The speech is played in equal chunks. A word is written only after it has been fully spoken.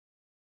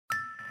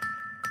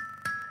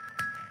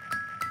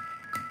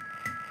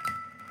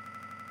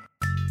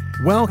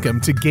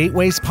Welcome to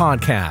Gateway's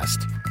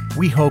podcast.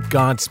 We hope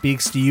God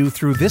speaks to you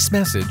through this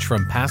message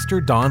from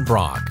Pastor Don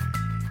Brock.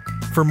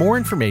 For more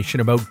information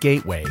about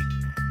Gateway,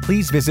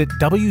 please visit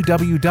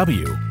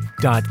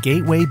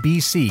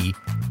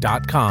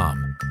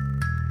www.gatewaybc.com.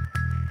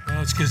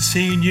 Well, it's good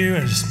seeing you.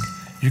 As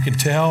you can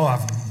tell,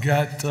 I've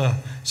got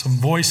some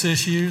voice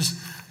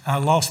issues. I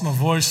lost my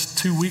voice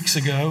 2 weeks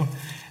ago,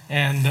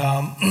 and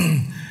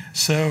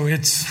so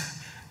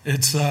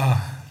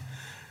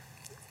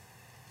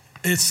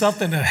it's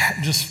something that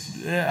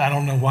just, I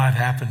don't know why it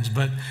happens.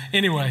 But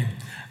anyway,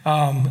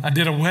 I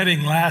did a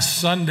wedding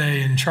last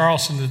Sunday in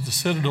Charleston at the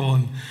Citadel,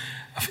 and,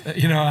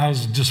 I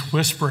was just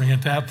whispering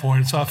at that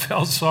point, so I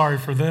felt sorry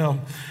for them.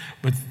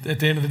 But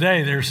at the end of the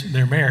day,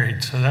 they're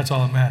married, so that's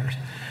all that matters.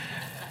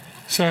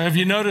 So have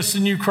you noticed the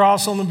new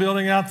cross on the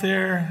building out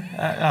there?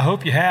 I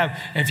hope you have.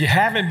 If you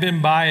haven't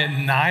been by at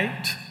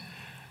night,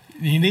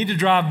 you need to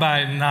drive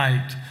by at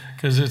night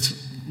because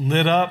it's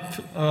lit up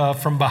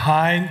from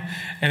behind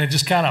and it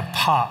just kind of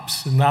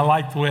pops. And I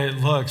like the way it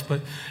looks. But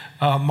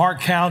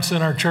Mark Counts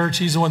in our church,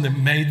 he's the one that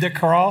made the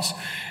cross.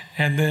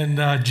 And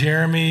then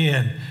Jeremy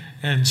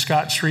and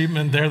Scott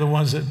Streetman, they're the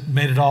ones that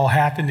made it all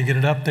happen to get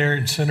it up there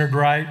and centered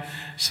right.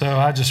 So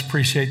I just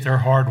appreciate their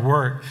hard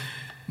work.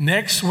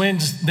 Next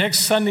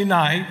Sunday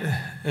night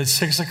at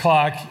 6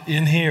 o'clock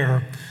in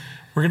here,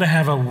 we're going to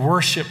have a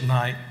worship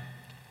night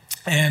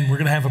and we're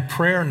going to have a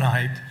prayer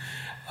night.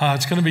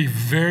 It's going to be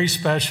very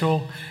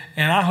special,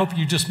 and I hope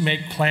you just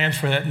make plans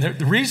for that. And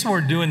the reason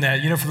we're doing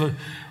that,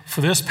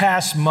 for this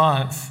past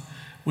month,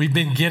 we've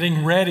been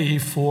getting ready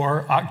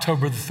for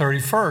October the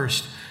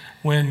 31st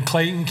when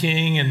Clayton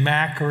King and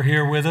Mac are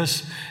here with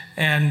us,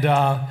 and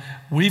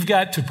we've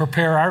got to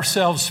prepare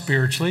ourselves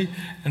spiritually,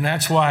 and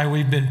that's why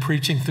we've been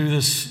preaching through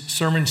this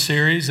sermon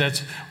series.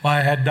 That's why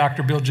I had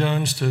Dr. Bill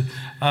Jones to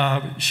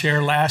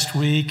share last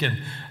week, and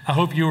I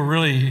hope you were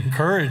really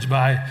encouraged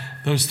by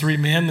those three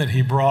men that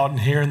he brought and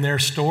hearing their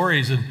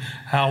stories and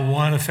how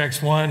one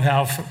affects one,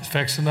 how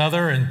affects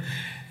another,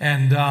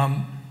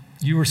 and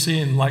you were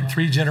seeing like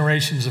 3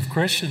 generations of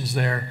Christians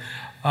there.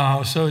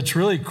 So it's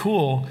really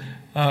cool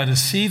to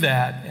see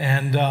that,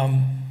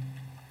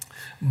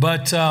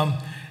 but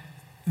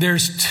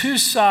there's two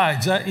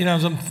sides.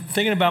 As I'm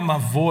thinking about my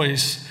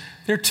voice,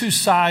 there are two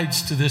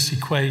sides to this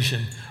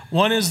equation.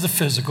 One is the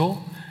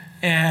physical,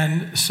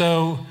 and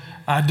so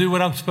I do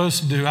what I'm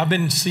supposed to do. I've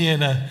been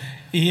seeing an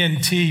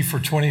ENT for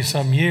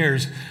 20-some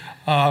years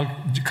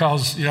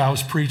because I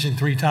was preaching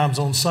 3 times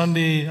on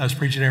Sunday. I was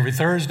preaching every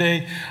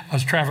Thursday. I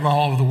was traveling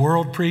all over the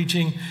world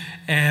preaching,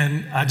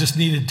 and I just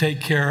needed to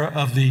take care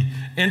of the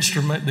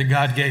instrument that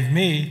God gave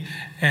me,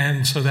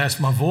 and so that's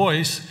my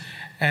voice.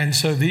 And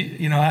so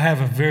I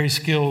have a very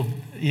skilled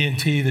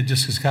ENT that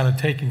just is kind of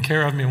taking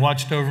care of me and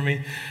watched over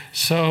me.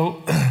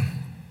 So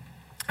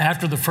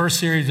after the first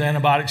series of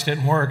antibiotics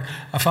didn't work,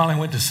 I finally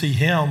went to see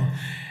him.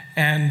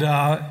 And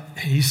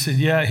he said,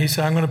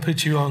 I'm going to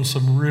put you on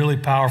some really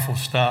powerful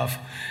stuff.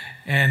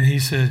 And he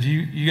said,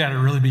 you got to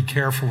really be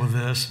careful with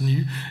this.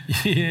 And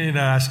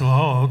I said,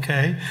 oh,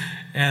 okay.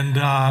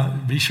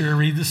 And be sure to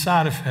read the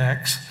side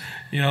effects.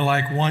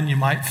 Like one, you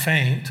might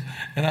faint.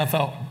 And I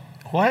thought,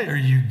 what are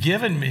you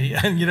giving me?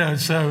 And,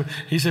 so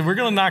he said, we're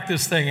going to knock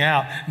this thing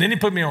out. And then he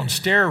put me on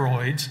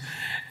steroids.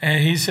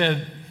 And he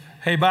said,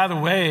 hey, by the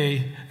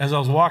way, as I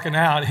was walking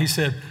out, he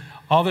said,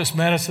 all this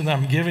medicine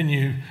I'm giving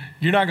you,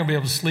 you're not going to be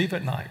able to sleep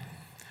at night.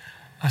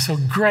 I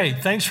said,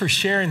 great. Thanks for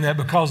sharing that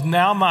because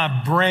now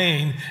my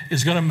brain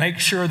is going to make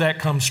sure that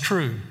comes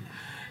true.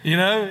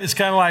 It's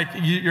kind of like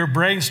your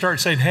brain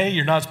starts saying, hey,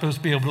 you're not supposed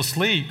to be able to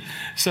sleep.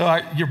 So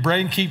your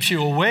brain keeps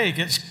you awake.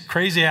 It's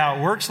crazy how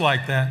it works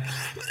like that.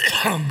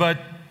 But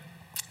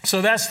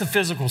so that's the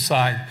physical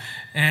side.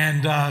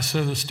 And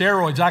so the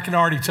steroids, I can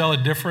already tell a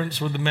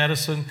difference with the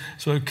medicine.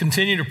 So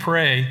continue to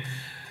pray.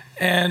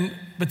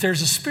 But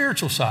there's a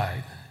spiritual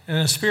side and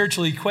a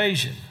spiritual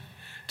equation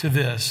to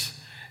this.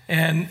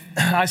 And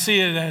I see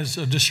it as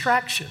a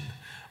distraction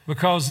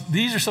because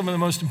these are some of the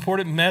most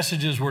important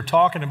messages we're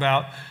talking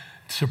about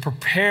to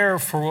prepare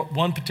for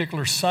one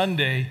particular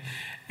Sunday,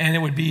 and it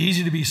would be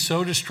easy to be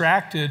so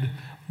distracted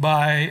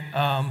by,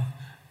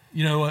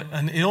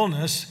 an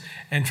illness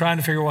and trying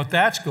to figure out what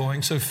that's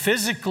going. So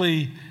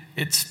physically,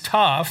 it's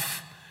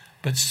tough,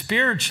 but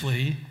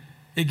spiritually,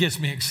 it gets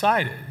me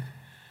excited.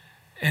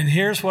 And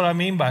here's what I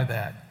mean by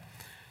that.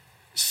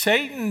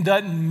 Satan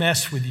doesn't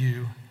mess with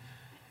you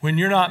when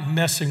you're not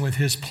messing with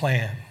his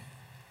plan.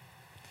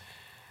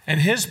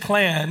 And his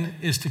plan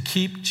is to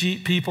keep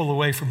people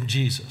away from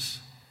Jesus.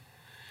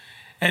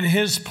 And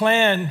his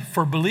plan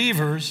for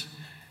believers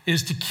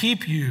is to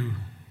keep you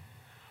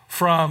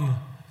from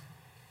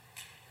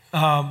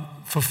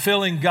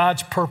fulfilling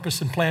God's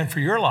purpose and plan for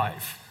your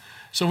life.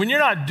 So when you're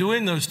not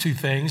doing those two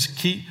things,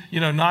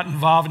 not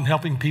involved in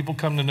helping people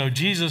come to know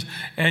Jesus,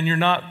 and you're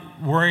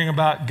not worrying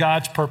about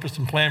God's purpose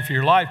and plan for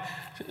your life,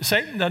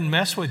 Satan doesn't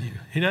mess with you.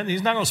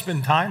 He's not going to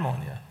spend time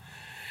on you.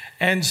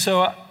 And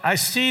so I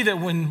see that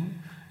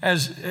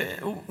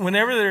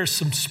whenever there's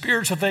some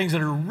spiritual things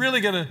that are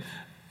really going to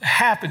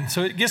happen,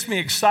 so it gets me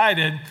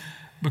excited,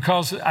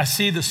 because I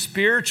see the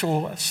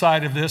spiritual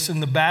side of this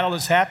and the battle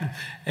that's happened.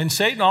 And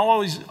Satan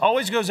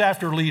always goes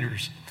after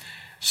leaders.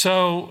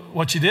 So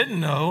what you didn't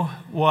know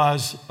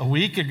was a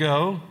week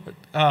ago,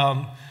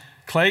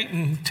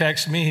 Clayton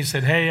texted me. He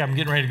said, hey, I'm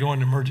getting ready to go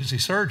into emergency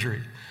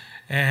surgery.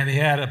 And he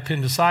had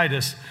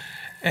appendicitis.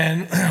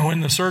 And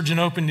when the surgeon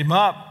opened him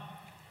up,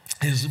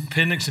 his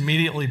appendix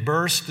immediately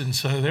burst. And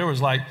so there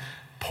was like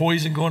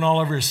poison going all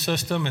over his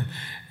system.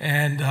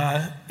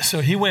 And so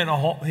he went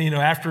home,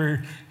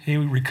 after he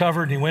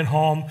recovered and he went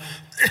home,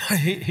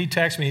 he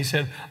texted me. He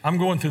said, I'm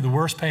going through the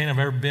worst pain I've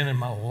ever been in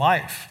my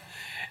life.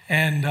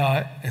 And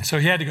so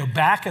he had to go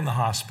back in the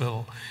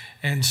hospital.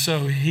 And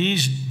so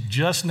he's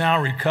just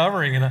now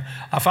recovering. And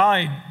I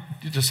finally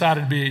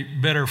decided to be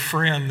a better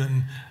friend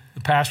than the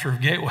pastor of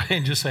Gateway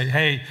and just say,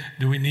 hey,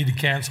 do we need to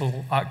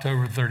cancel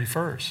October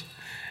 31st?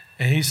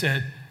 And he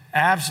said,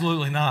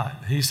 absolutely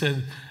not. He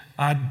said,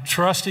 I'm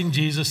trusting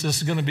Jesus. This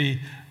is going to be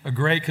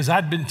because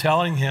I'd been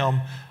telling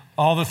him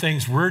all the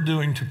things we're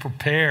doing to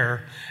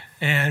prepare.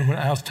 And when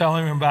I was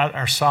telling him about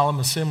our solemn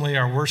assembly,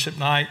 our worship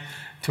night,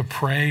 to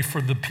pray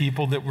for the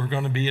people that we're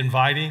going to be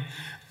inviting.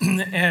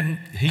 And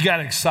he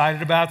got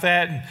excited about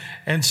that.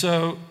 And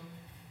so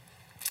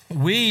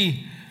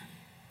we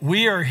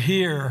are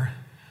here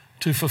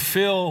to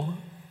fulfill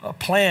a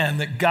plan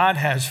that God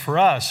has for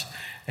us.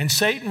 And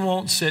Satan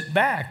won't sit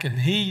back, and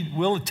he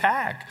will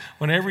attack.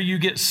 Whenever you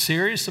get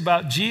serious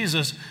about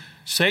Jesus,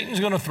 Satan's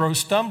going to throw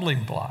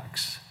stumbling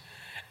blocks.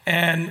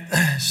 And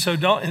so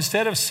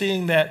instead of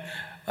seeing that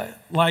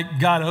like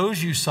God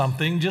owes you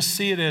something, just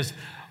see it as,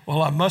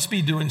 well, I must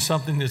be doing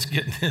something that's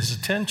getting his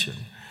attention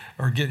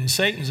or getting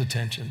Satan's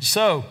attention.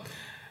 So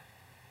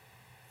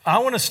I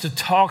want us to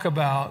talk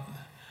about,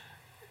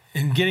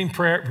 in getting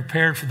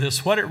prepared for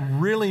this, what it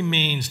really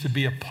means to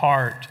be a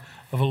part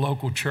of a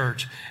local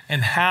church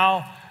and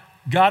how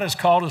God has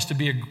called us to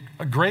be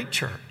a great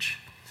church.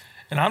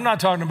 And I'm not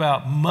talking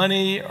about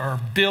money or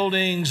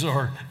buildings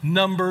or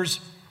numbers.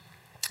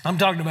 I'm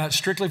talking about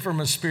strictly from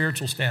a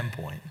spiritual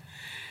standpoint.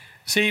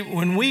 See,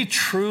 when we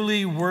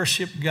truly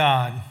worship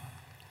God,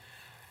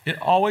 it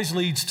always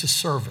leads to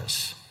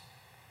service,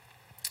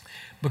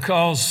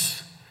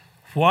 because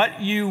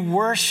what you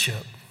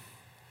worship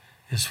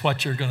is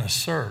what you're going to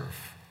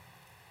serve.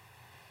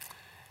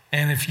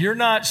 And if you're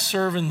not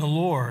serving the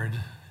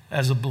Lord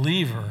as a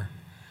believer,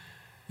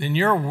 then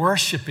you're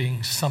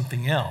worshiping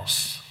something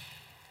else.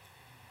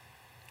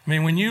 I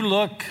mean, when you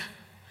look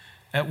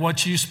at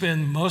what you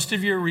spend most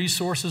of your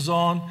resources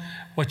on,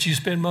 what you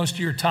spend most of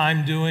your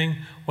time doing,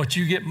 what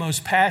you get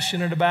most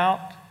passionate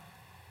about,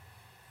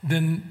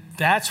 then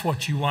that's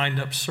what you wind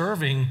up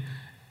serving,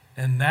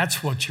 and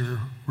that's what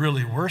you're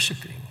really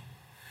worshiping.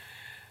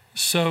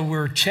 So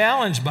we're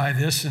challenged by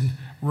this in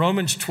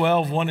Romans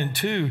 12, 1 and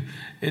 2.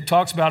 It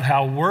talks about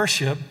how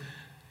worship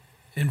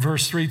in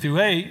verse 3 through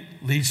 8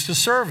 leads to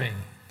serving.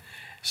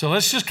 So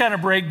let's just kind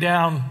of break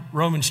down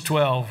Romans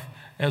 12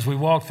 as we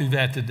walk through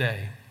that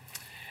today.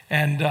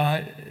 And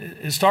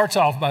it starts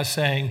off by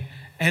saying,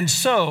 and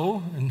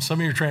so, and some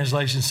of your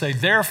translations say,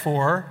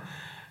 therefore.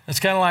 It's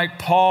kind of like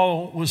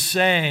Paul was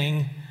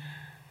saying,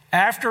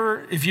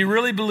 if you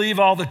really believe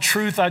all the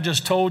truth I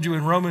just told you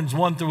in Romans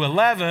 1 through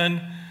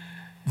 11,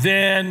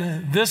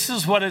 then this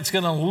is what it's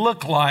going to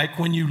look like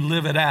when you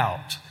live it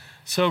out.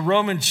 So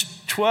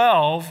Romans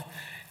 12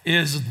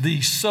 is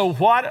the so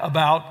what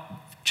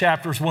about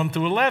chapters 1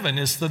 through 11.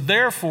 It's the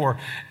therefore.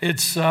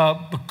 It's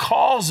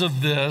because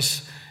of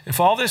this, if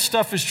all this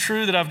stuff is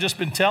true that I've just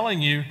been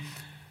telling you,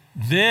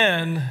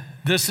 then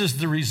this is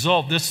the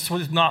result. This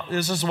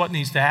is what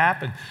needs to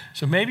happen.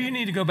 So maybe you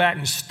need to go back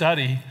and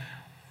study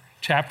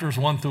chapters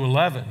 1 through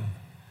 11.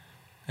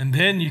 And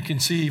then you can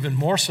see even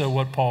more so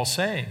what Paul's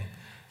saying.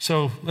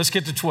 So let's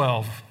get to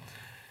 12.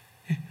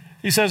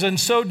 He says, and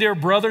so, dear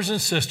brothers and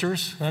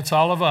sisters, that's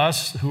all of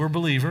us who are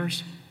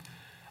believers,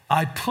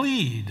 I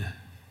plead.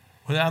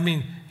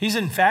 He's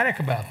emphatic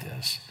about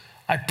this.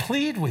 I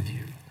plead with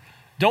you.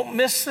 Don't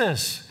miss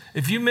this.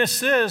 If you miss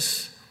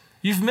this,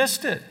 you've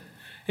missed it.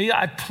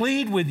 I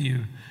plead with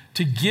you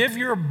to give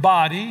your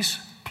bodies,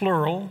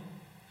 plural,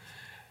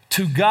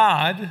 to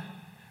God.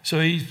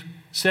 So he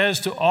says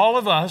to all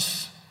of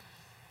us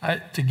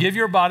to give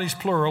your bodies,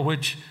 plural,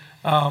 which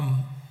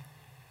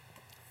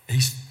he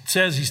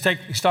says he's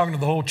talking to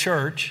the whole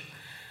church,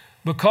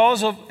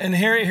 because of, and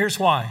here's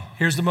why.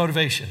 Here's the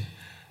motivation.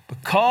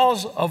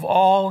 Because of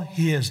all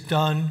he has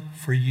done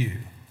for you.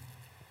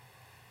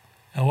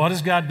 Now, what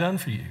has God done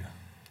for you?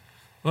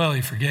 Well,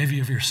 he forgave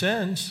you of your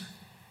sins.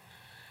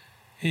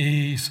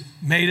 He's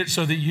made it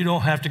so that you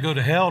don't have to go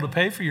to hell to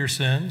pay for your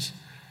sins.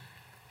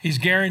 He's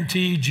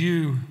guaranteed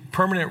you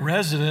permanent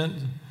resident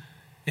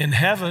in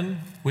heaven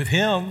with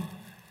him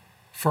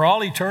for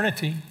all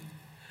eternity.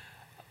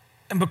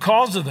 And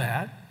because of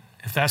that,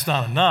 if that's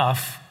not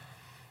enough,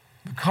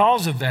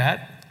 because of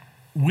that,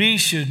 we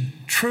should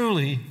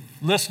truly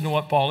listen to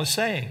what Paul is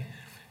saying.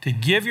 To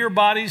give your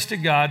bodies to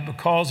God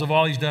because of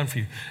all he's done for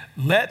you.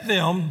 Let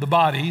them, the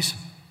bodies,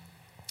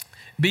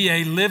 be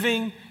a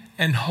living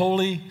and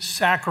holy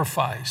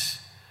sacrifice.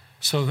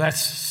 So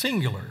that's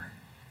singular.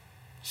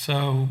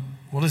 So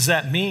what does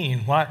that mean?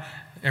 Why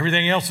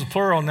everything else is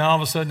plural, now all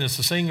of a sudden it's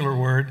a singular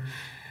word.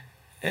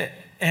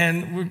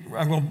 And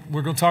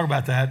we're going to talk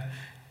about that.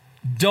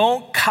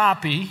 Don't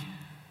copy.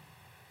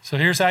 So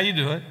here's how you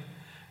do it.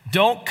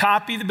 Don't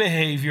copy the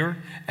behavior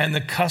and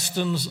the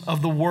customs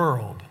of the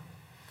world.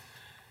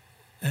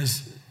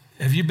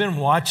 Have you been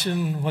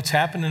watching what's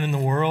happening in the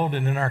world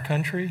and in our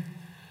country?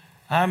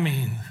 I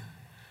mean,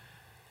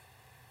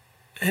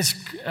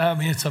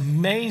 it's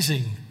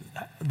amazing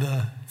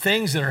the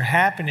things that are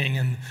happening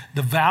and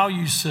the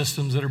value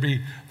systems that are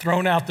being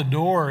thrown out the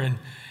door. And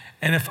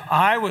if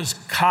I was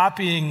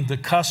copying the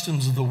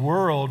customs of the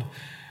world,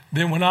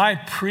 then when I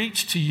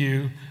preach to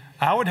you,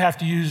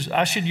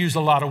 I should use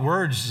a lot of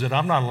words that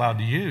I'm not allowed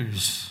to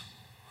use.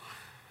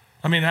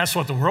 I mean, that's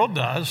what the world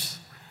does.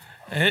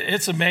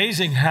 It's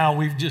amazing how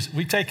we've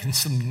taken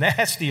some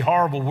nasty,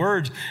 horrible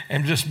words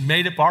and just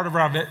made it part of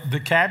our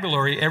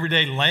vocabulary,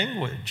 everyday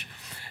language.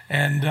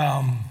 And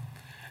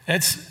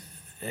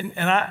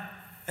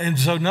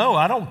so no,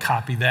 I don't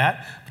copy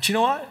that. But you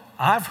know what?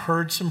 I've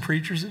heard some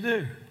preachers that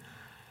do.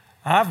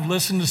 I've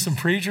listened to some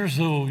preachers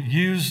who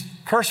use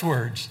curse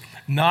words,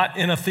 not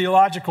in a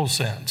theological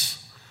sense.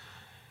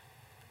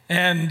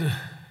 And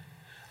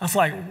I was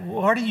like,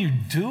 what are you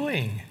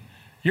doing?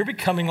 You're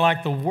becoming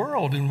like the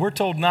world, and we're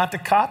told not to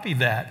copy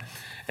that.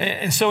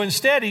 And so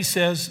instead, he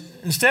says,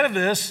 instead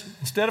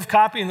of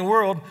copying the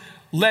world,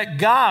 let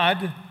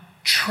God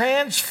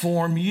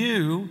transform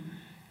you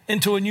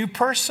into a new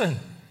person.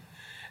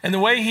 And the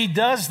way he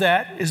does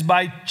that is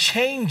by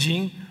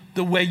changing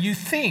the way you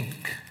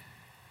think.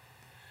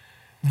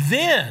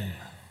 Then,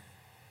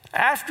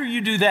 after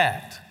you do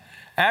that,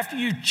 after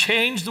you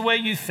change the way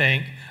you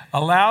think,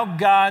 allow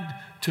God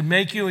to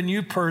make you a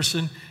new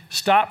person,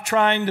 stop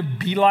trying to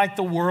be like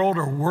the world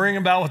or worrying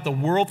about what the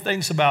world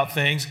thinks about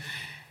things.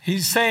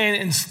 He's saying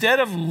instead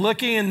of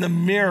looking in the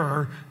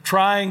mirror,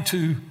 trying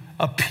to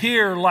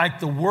appear like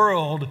the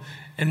world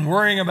and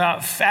worrying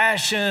about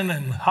fashion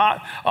and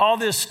all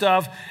this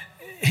stuff,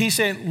 he's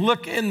saying,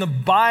 look in the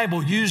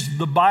Bible, use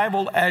the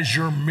Bible as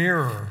your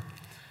mirror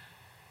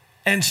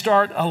and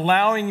start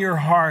allowing your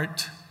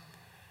heart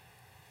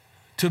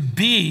to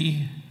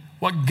be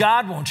what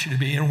God wants you to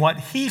be and what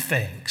he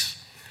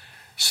thinks.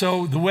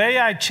 So the way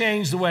I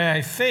change the way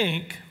I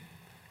think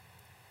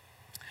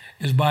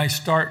is by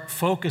start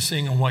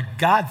focusing on what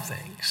God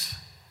thinks.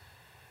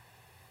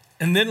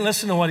 And then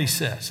listen to what he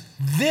says.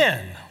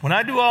 Then, when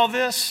I do all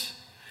this,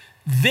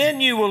 then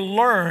you will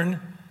learn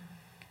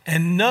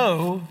and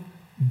know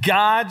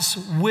God's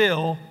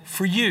will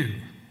for you.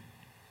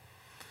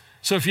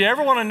 So if you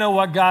ever want to know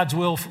what God's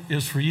will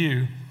is for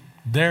you,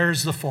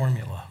 there's the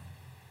formula.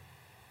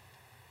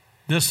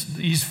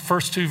 These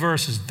first two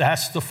verses,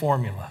 that's the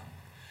formula.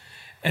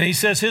 And he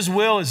says his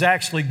will is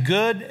actually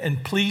good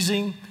and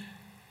pleasing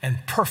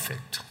and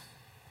perfect.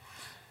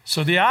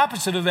 So the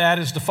opposite of that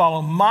is to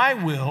follow my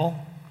will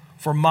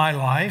for my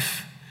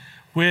life,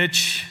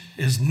 which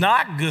is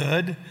not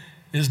good,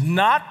 is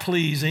not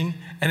pleasing,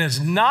 and is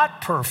not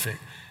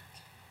perfect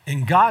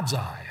in God's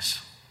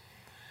eyes.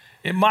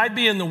 It might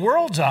be in the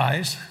world's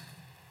eyes,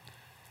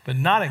 but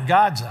not in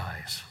God's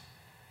eyes.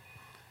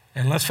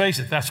 And let's face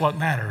it, that's what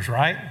matters,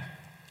 right?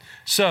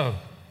 So,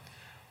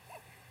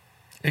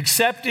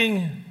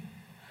 accepting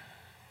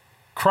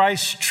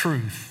Christ's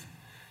truth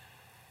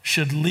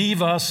should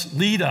lead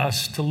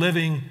us to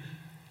living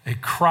a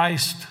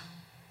Christ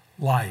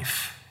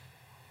life.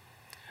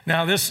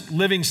 Now, this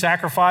living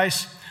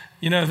sacrifice,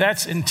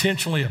 that's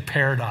intentionally a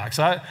paradox.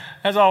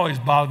 That's always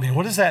bothered me.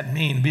 What does that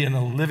mean, being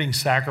a living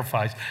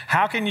sacrifice?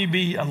 How can you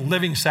be a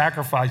living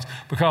sacrifice?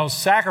 Because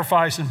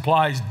sacrifice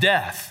implies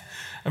death.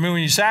 I mean,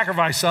 when you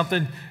sacrifice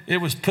something, it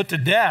was put to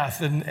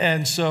death,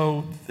 and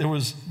so it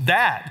was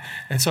that.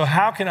 And so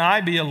how can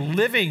I be a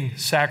living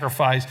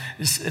sacrifice?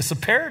 It's a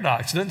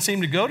paradox. It doesn't seem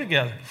to go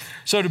together.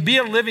 So to be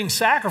a living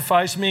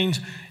sacrifice means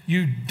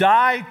you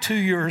die to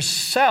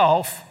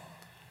yourself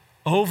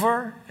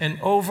over and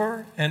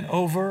over and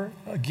over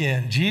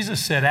again.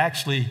 Jesus said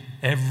actually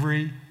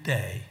every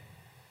day.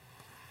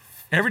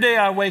 Every day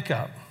I wake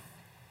up,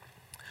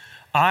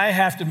 I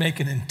have to make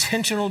an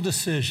intentional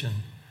decision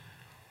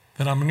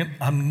that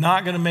I'm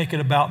not going to make it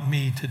about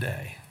me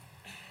today.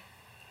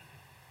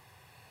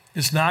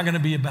 It's not going to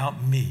be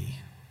about me.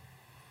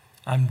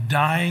 I'm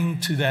dying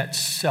to that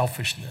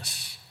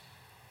selfishness.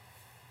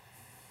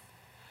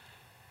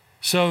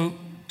 So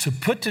to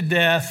put to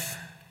death,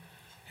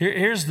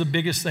 here's the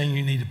biggest thing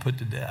you need to put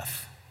to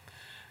death.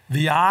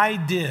 The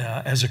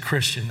idea as a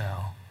Christian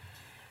now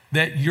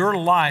that your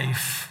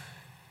life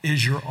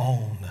is your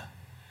own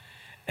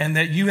and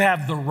that you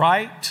have the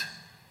right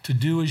to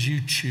do as you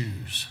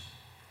choose.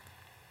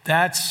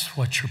 That's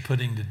what you're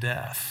putting to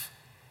death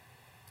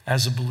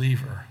as a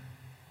believer.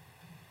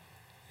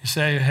 You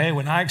say, hey,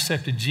 when I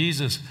accepted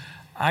Jesus,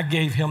 I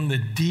gave him the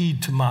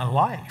deed to my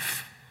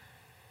life.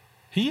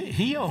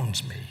 He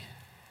owns me,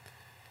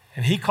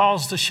 and he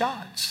calls the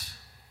shots.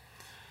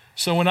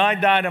 So when I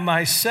die to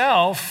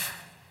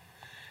myself,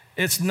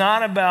 it's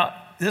not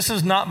about, this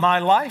is not my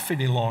life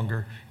any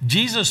longer.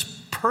 Jesus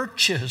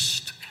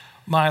purchased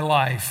my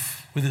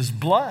life with his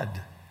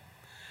blood.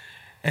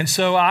 And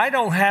so I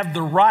don't have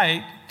the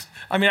right.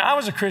 I mean, I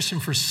was a Christian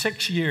for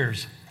 6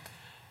 years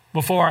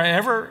before I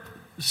ever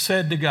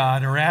said to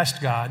God or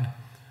asked God,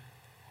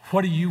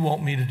 what do you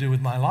want me to do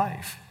with my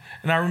life?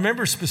 And I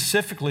remember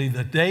specifically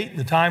the date,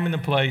 the time, and the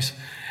place.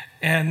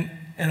 And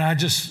I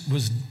just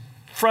was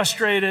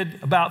frustrated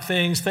about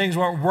things. Things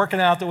weren't working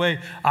out the way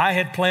I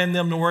had planned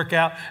them to work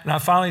out. And I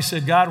finally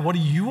said, God, what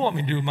do you want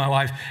me to do with my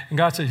life? And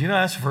God said,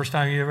 that's the first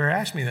time you ever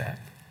asked me that.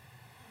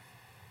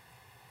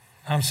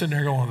 I'm sitting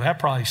there going, well, that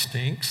probably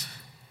stinks.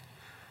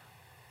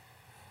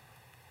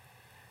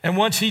 And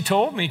once he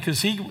told me,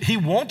 because he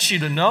wants you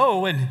to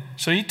know, and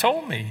so he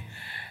told me.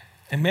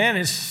 And man,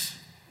 it's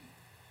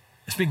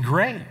been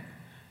great.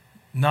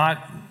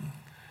 Not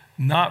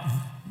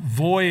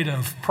void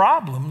of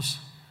problems,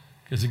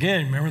 because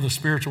again, remember the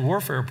spiritual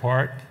warfare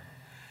part.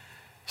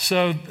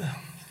 So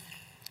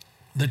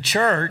the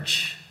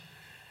church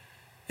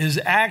is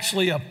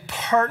actually a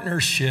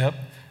partnership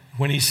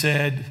when he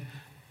said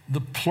the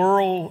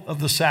plural of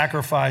the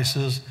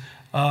sacrifices,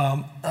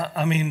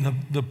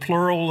 the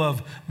plural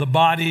of the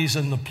bodies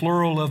and the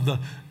plural of the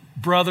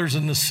brothers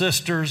and the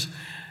sisters.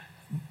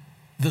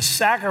 The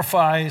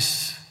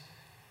sacrifice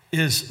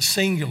is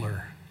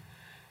singular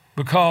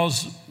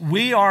because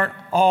we aren't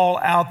all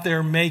out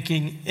there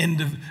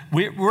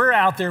we're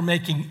out there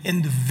making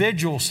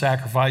individual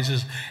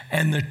sacrifices,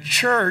 and the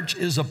church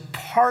is a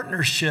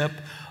partnership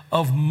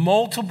of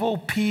multiple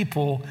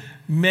people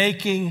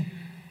making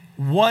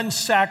one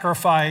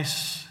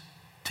sacrifice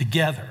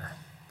together.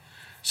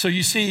 So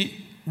you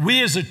see,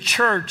 we as a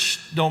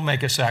church don't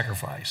make a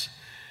sacrifice.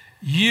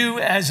 You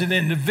as an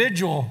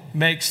individual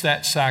makes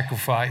that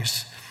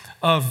sacrifice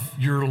of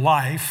your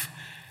life.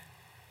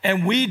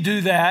 And we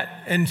do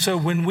that. And so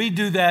when we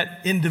do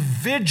that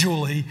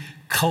individually,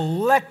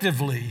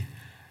 collectively,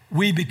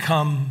 we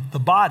become the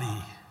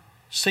body,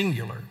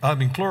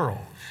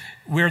 plural.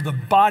 We're the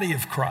body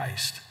of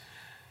Christ.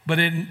 But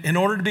in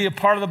order to be a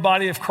part of the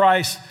body of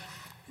Christ,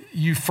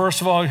 first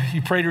of all,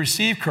 you pray to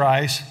receive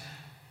Christ,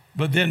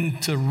 but then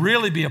to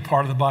really be a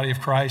part of the body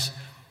of Christ,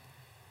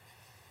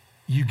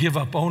 you give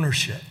up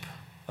ownership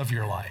of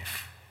your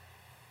life.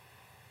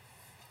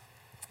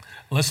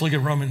 Let's look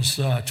at Romans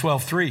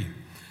 12:3.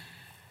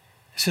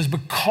 It says,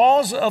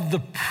 because of the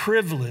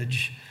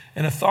privilege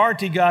and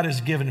authority God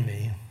has given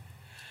me,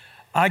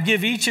 I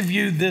give each of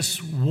you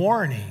this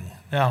warning.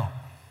 Now,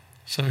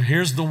 so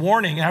here's the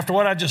warning. After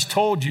what I just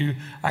told you,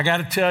 I got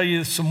to tell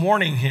you some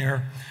warning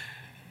here.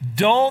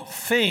 Don't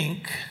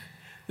think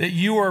that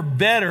you are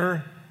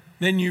better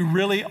than you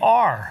really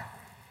are.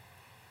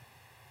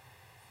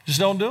 Just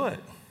don't do it.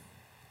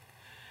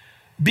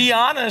 Be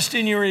honest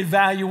in your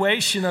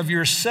evaluation of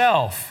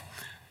yourself.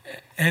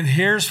 And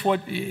here's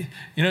what, it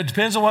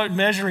depends on what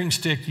measuring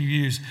stick you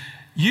use.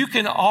 You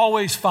can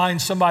always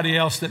find somebody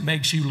else that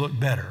makes you look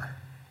better.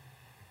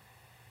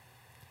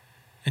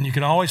 And you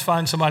can always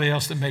find somebody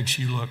else that makes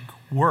you look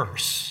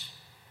worse.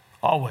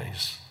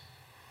 Always.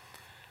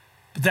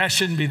 But that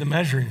shouldn't be the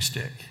measuring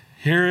stick.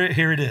 Here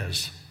it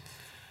is.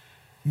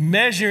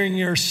 Measuring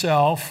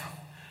yourself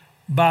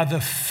by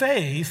the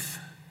faith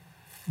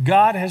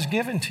God has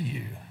given to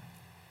you.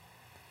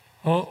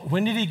 Well,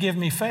 when did he give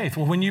me faith?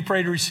 Well, when you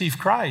pray to receive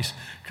Christ,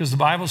 because the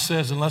Bible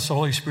says unless the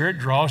Holy Spirit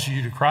draws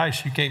you to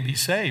Christ, you can't be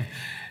saved.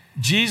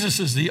 Jesus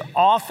is the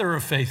author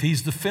of faith.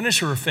 He's the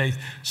finisher of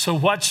faith. So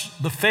what's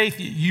the faith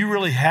that you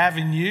really have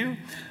in you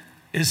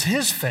is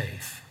his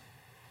faith.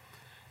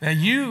 Now,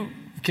 you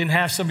can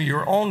have some of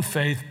your own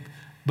faith,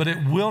 but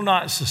it will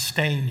not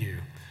sustain you.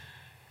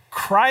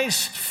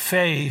 Christ's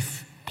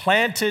faith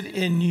planted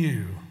in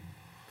you,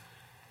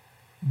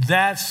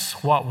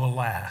 that's what will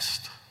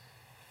last.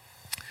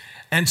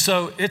 And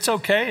so it's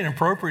okay and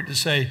appropriate to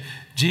say,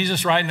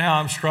 Jesus, right now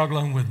I'm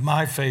struggling with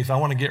my faith. I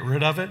want to get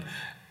rid of it.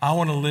 I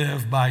want to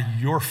live by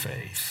your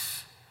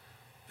faith.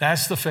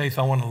 That's the faith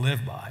I want to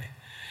live by.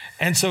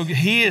 And so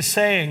he is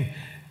saying,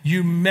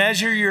 you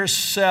measure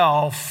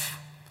yourself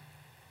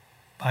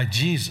by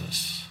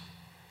Jesus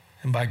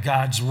and by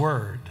God's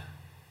word.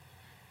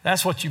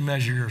 That's what you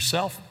measure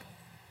yourself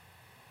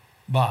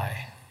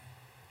by.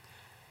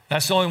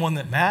 That's the only one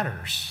that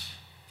matters.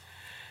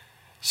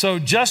 So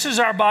just as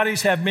our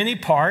bodies have many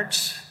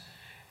parts,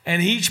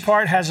 and each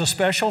part has a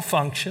special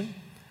function,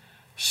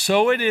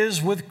 so it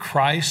is with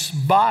Christ's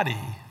body,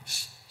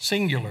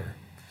 singular.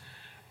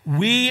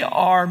 We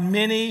are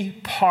many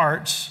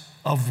parts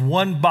of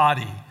one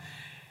body,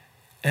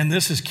 and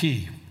this is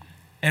key,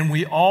 and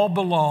we all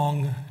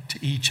belong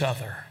to each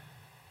other.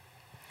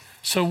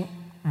 So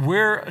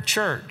we're a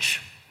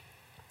church,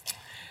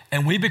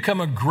 and we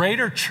become a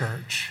greater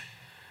church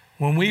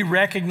when we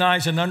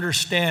recognize and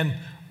understand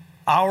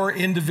our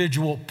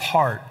individual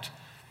part,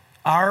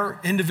 our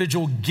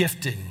individual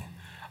gifting,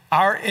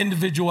 our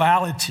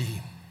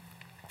individuality,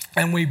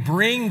 and we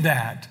bring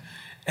that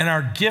and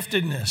our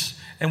giftedness,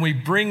 and we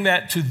bring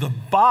that to the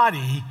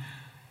body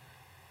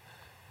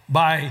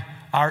by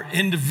our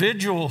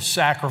individual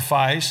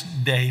sacrifice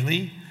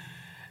daily,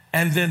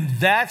 and then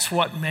that's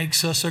what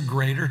makes us a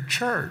greater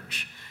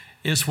church.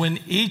 is when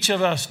each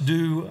of us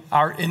do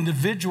our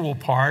individual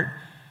part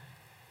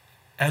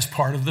as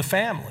part of the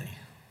family.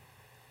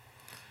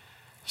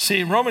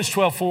 See, Romans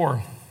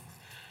 12:4,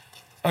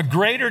 a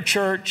greater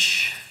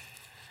church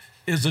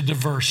is a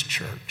diverse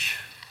church.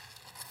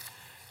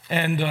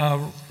 And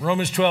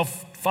Romans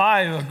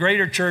 12:5, a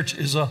greater church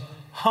is a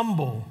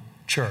humble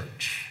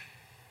church.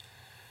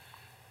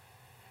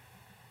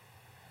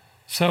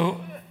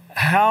 So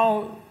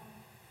how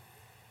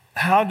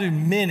do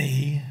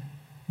many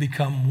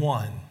become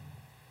one?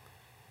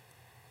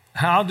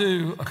 How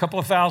do a couple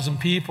of thousand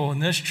people in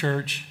this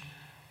church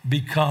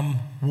become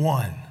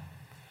one?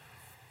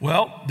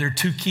 Well, there are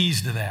two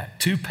keys to that,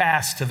 two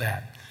paths to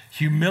that: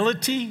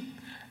 humility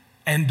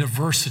and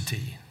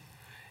diversity.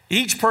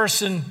 Each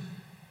person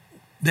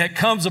that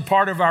comes a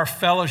part of our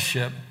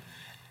fellowship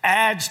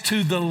adds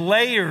to the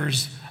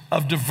layers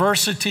of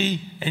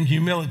diversity and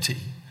humility.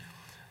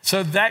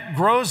 So that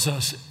grows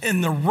us in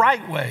the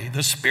right way,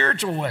 the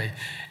spiritual way.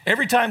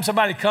 Every time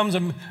somebody comes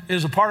and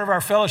is a part of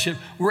our fellowship,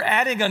 we're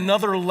adding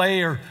another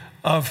layer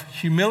of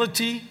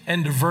humility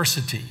and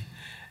diversity.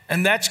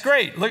 And that's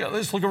great.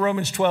 Let's look at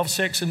Romans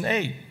 12:6 and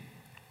 8.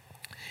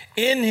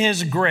 In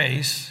his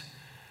grace,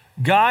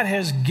 God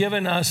has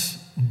given us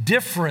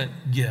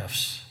different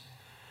gifts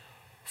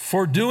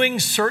for doing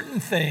certain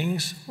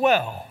things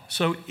well.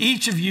 So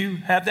each of you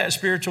have that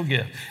spiritual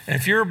gift. And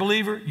if you're a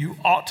believer, you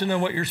ought to know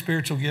what your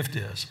spiritual gift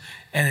is.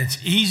 And it's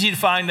easy to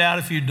find out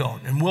if you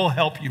don't, and we'll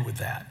help you with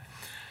that.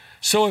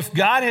 So if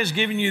God has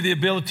given you the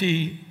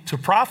ability to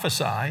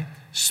prophesy,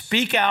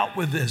 speak out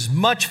with as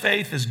much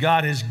faith as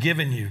God has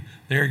given you.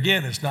 There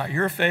again, it's not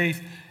your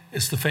faith,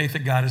 it's the faith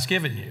that God has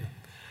given you.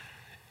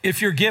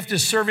 If your gift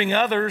is serving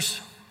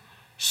others,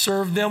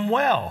 serve them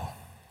well.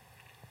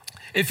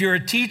 If you're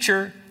a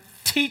teacher,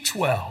 teach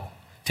well.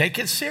 Take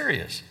it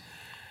serious.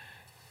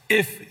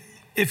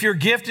 If your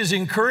gift is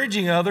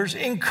encouraging others,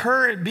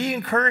 be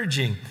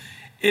encouraging.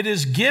 It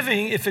is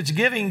giving. If it's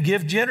giving,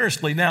 give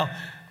generously. Now,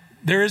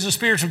 there is a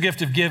spiritual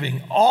gift of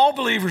giving. All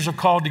believers are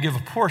called to give a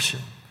portion.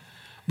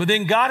 But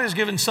then God has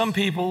given some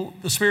people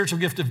the spiritual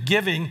gift of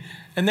giving,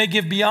 and they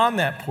give beyond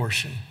that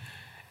portion.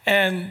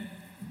 And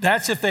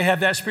that's if they have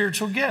that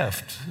spiritual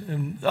gift.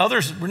 And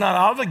others, we're not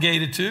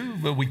obligated to,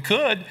 but we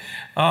could.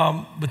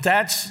 But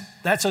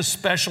that's a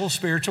special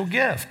spiritual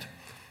gift.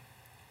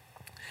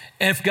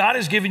 And if God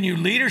has given you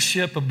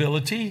leadership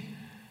ability,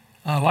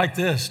 like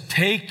this,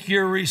 take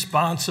your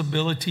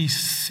responsibility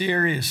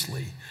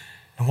seriously.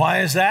 And why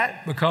is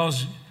that?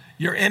 Because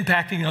you're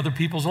impacting other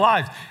people's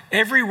lives.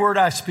 Every word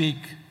I speak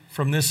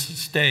from this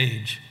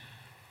stage,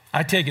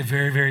 I take it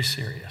very, very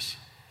serious.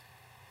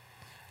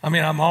 I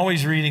mean, I'm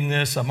always reading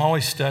this. I'm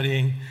always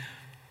studying.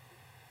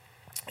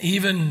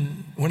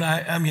 Even when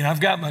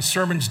I've got my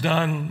sermons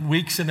done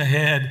weeks in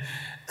ahead,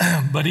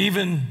 but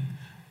even,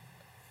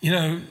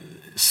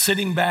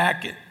 sitting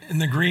back in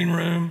the green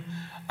room,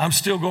 I'm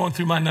still going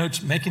through my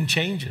notes, making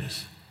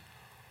changes.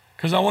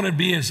 Because I want to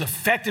be as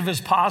effective as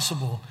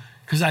possible,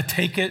 because I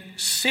take it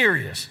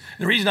serious.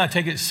 The reason I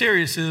take it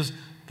serious is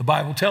the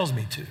Bible tells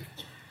me to.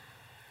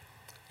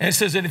 And it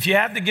says that if you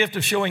have the gift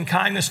of showing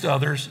kindness to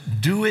others,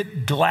 do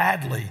it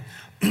gladly.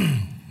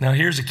 Now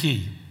here's the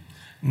key.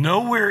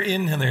 Nowhere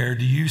in there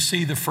do you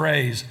see the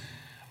phrase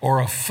or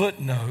a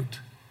footnote,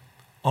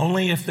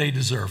 only if they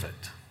deserve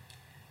it.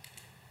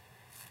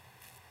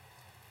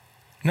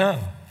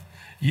 No,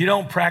 you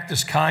don't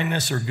practice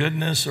kindness or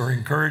goodness or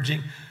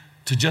encouraging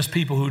to just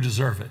people who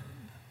deserve it.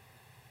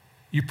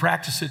 You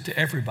practice it to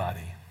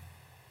everybody.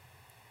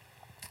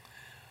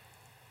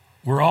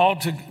 We're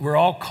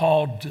all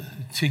called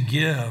to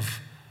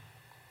give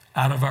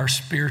out of our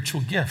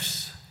spiritual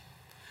gifts.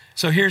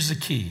 So here's the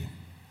key.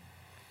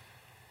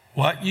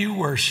 What you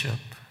worship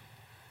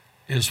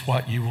is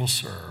what you will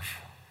serve.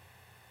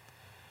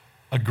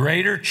 A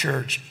greater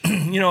church,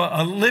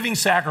 a living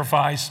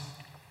sacrifice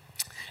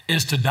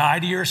is to die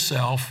to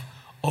yourself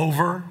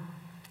over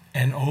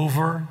and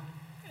over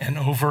and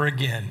over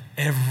again,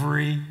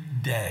 every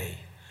day.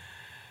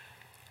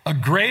 A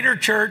greater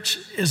church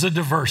is a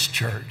diverse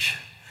church.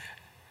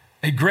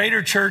 A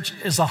greater church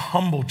is a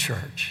humble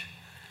church.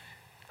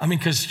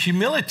 Because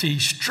humility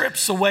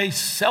strips away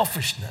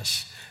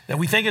selfishness, that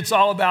we think it's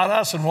all about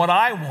us and what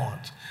I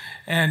want.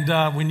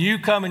 And when you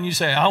come and you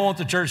say, I want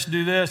the church to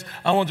do this,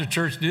 I want the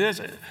church to do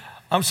this,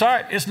 I'm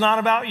sorry, it's not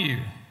about you.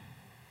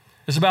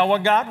 It's about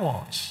what God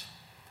wants.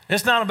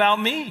 It's not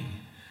about me.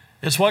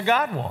 It's what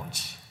God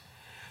wants.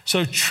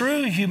 So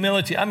true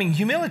humility,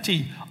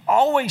 humility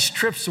always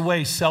strips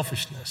away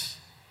selfishness.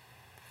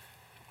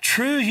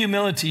 True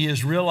humility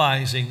is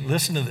realizing,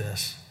 listen to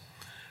this,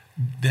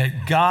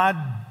 that God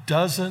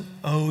doesn't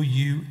owe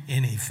you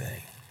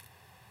anything.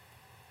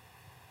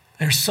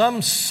 There's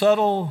some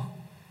subtle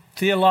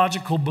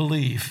theological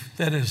belief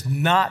that is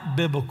not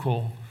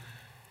biblical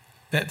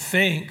that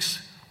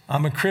thinks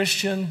I'm a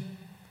Christian,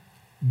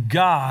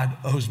 God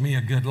owes me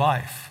a good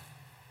life.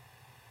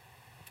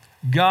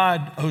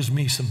 God owes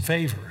me some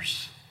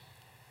favors.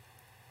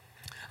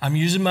 I'm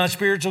using my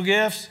spiritual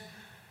gifts.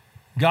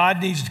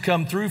 God needs to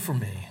come through for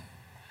me.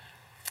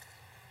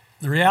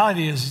 The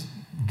reality is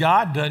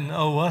God doesn't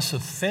owe us a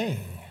thing.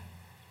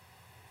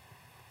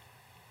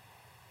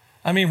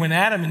 I mean, when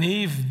Adam and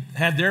Eve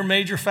had their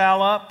major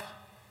foul up,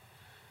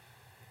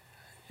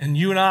 and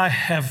you and I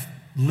have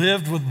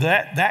lived with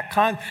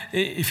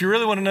if you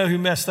really want to know who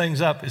messed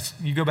things up,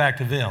 you go back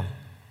to them.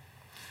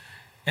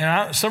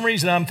 And some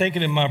reason I'm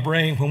thinking in my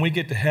brain, when we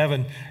get to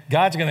heaven,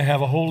 God's going to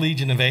have a whole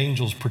legion of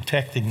angels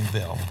protecting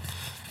them.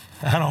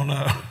 I don't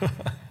know.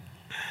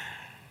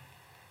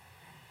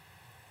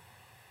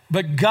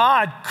 But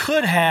God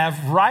could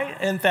have, right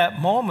at that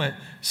moment,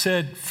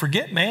 said,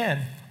 forget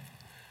man.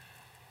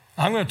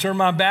 I'm going to turn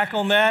my back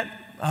on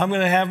that. I'm going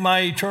to have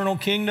my eternal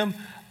kingdom.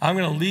 I'm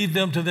going to leave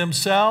them to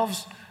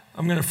themselves.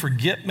 I'm going to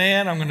forget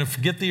man. I'm going to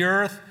forget the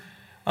earth.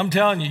 I'm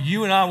telling you,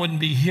 you and I wouldn't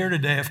be here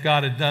today if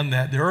God had done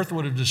that. The earth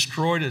would have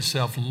destroyed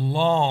itself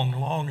long,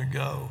 long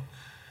ago.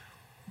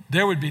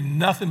 There would be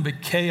nothing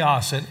but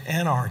chaos and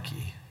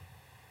anarchy.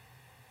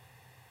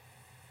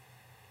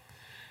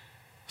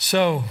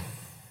 So,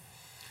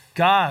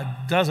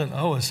 God doesn't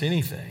owe us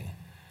anything.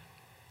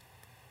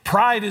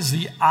 Pride is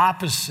the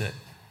opposite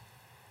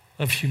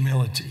of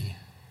humility.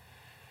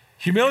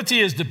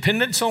 Humility is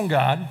dependence on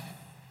God.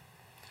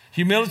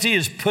 Humility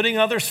is putting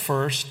others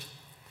first.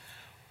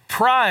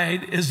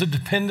 Pride is the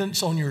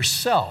dependence on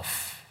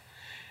yourself.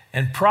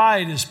 And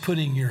pride is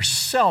putting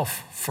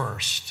yourself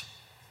first.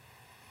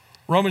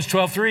 Romans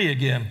 12:3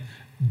 again.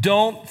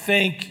 Don't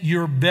think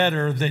you're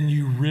better than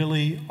you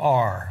really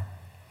are.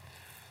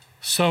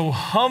 So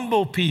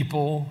humble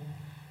people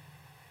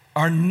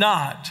are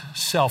not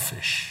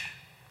selfish.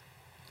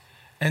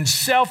 And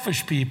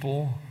selfish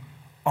people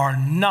are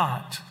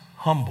not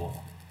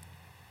humble.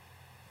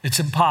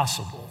 It's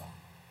impossible.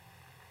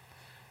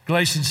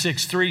 Galatians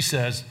 6:3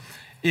 says,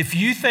 if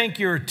you think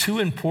you're too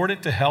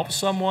important to help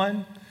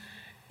someone,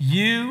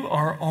 you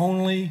are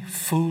only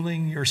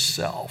fooling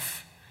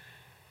yourself.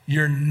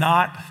 You're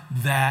not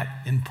that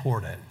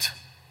important.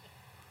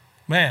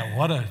 Man,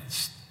 what a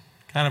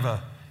kind of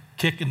a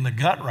kick in the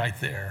gut right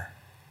there.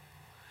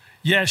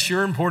 Yes,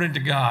 you're important to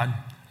God.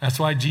 That's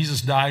why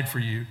Jesus died for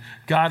you.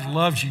 God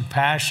loves you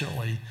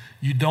passionately.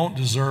 You don't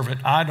deserve it.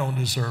 I don't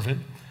deserve it.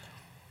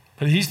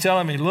 But he's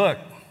telling me, look,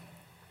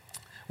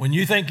 when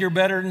you think you're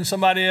better than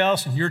somebody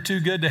else and you're too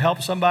good to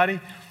help somebody,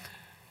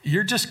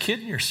 you're just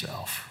kidding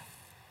yourself.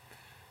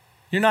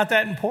 You're not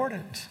that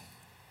important.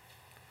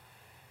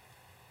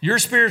 Your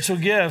spiritual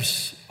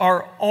gifts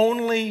are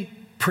only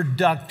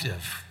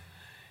productive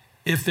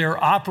if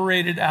they're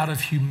operated out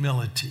of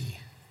humility.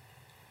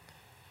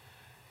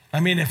 I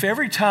mean, if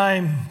every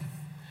time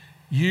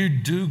you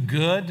do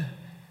good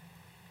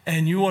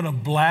and you want to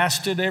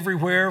blast it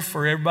everywhere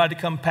for everybody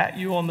to come pat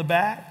you on the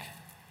back,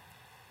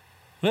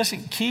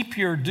 listen, keep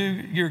your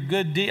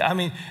good deed. I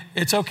mean,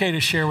 it's okay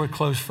to share with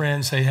close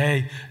friends, say,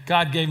 hey,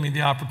 God gave me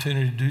the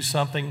opportunity to do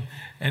something,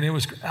 and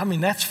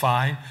that's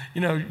fine.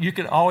 You know, you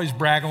can always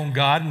brag on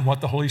God and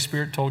what the Holy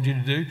Spirit told you to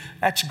do.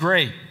 That's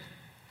great.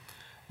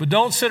 But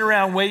don't sit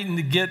around waiting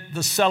to get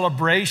the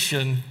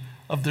celebration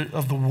of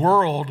the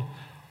world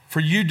for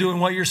you doing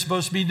what you're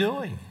supposed to be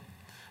doing.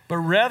 But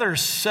rather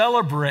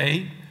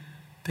celebrate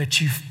that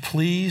you've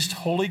pleased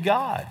holy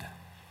God.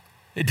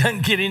 It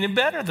doesn't get any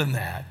better than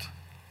that.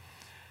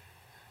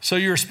 So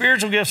your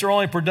spiritual gifts are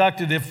only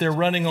productive if they're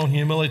running on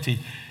humility.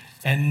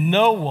 And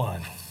no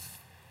one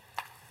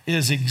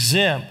is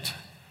exempt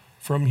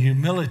from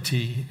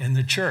humility in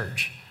the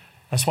church.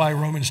 That's why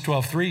Romans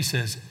 12:3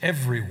 says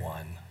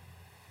everyone.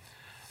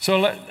 So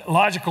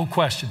logical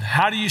question,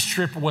 how do you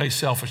strip away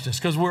selfishness?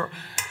 Because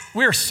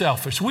we're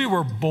selfish. We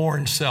were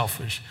born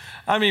selfish.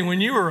 I mean,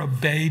 when you were a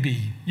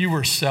baby, you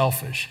were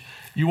selfish.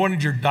 You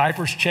wanted your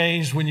diapers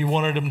changed when you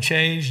wanted them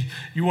changed.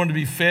 You wanted to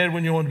be fed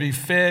when you wanted to be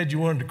fed. You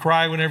wanted to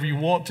cry whenever you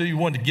want to. You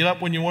wanted to get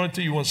up when you wanted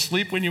to. You want to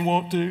sleep when you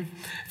want to.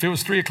 If it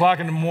was 3 o'clock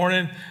in the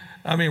morning,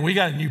 I mean, we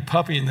got a new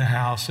puppy in the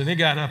house, and it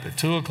got up at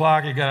 2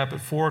 o'clock. It got up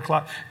at 4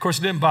 o'clock. Of course,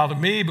 it didn't bother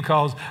me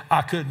because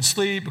I couldn't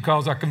sleep,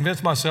 because I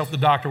convinced myself the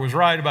doctor was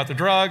right about the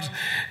drugs.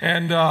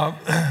 And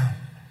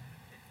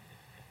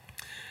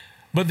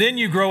but then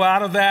you grow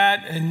out of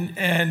that,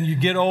 and you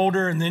get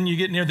older, and then you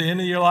get near the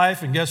end of your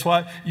life, and guess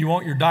what? You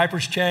want your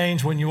diapers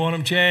changed when you want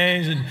them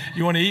changed, and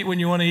you want to eat when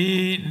you want to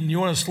eat, and you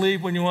want to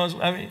sleep when you want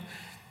to. I mean,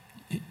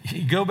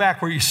 you go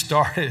back where you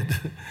started.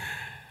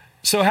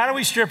 So how do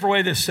we strip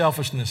away this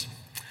selfishness?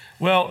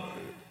 Well,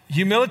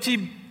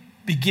 humility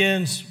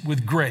begins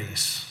with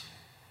grace.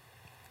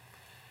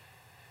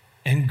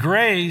 And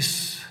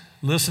grace,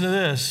 listen to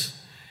this,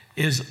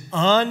 is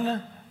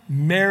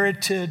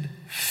unmerited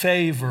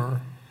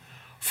favor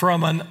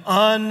from an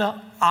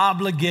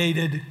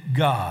unobligated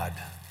God.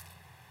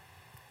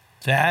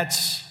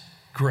 That's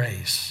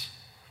grace.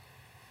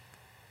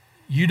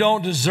 You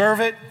don't deserve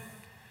it,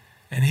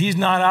 and he's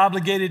not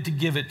obligated to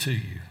give it to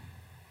you,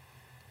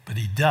 but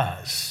he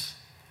does.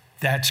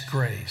 That's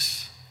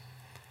grace.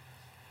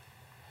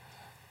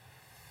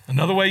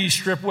 Another way you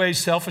strip away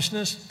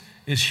selfishness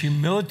is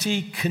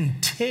humility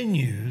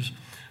continues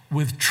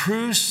with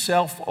true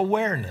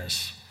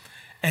self-awareness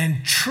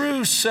And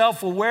true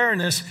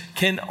self-awareness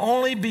can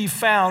only be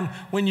found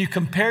when you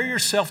compare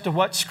yourself to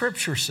what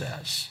Scripture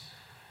says,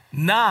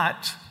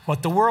 not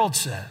what the world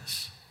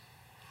says.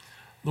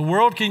 The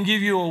world can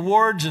give you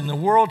awards, and the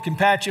world can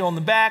pat you on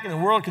the back, and the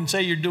world can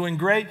say you're doing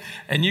great,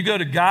 and you go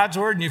to God's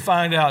Word and you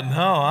find out,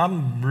 no,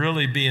 I'm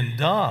really being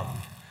dumb.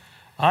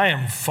 I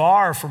am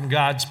far from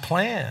God's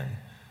plan.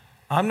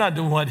 I'm not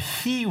doing what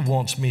He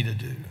wants me to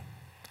do.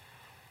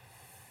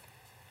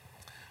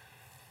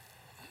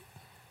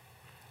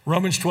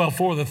 Romans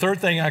 12:4, the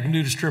third thing I can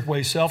do to strip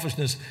away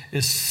selfishness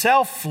is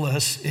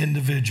selfless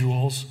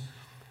individuals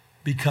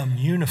become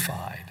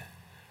unified.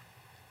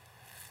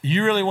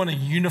 You really want to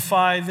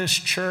unify this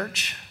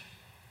church?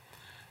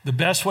 The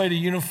best way to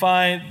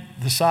unify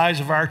the size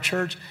of our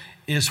church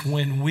is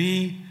when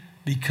we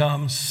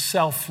become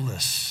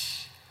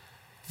selfless.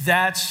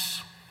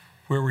 That's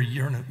where we're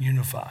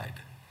unified.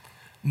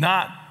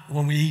 Not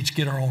when we each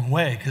get our own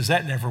way, because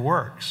that never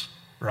works,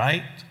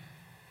 right?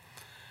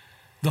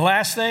 The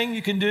last thing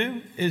you can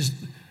do is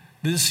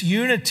this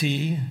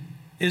unity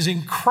is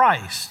in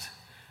Christ.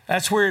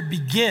 That's where it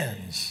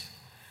begins.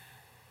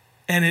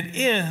 And it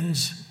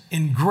ends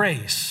in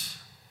grace.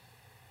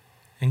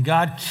 And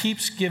God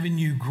keeps giving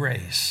you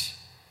grace.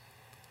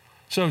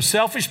 So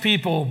selfless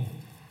people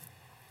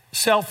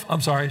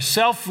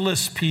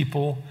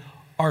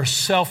are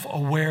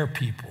self-aware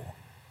people.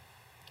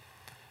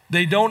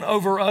 They don't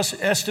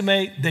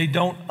overestimate, they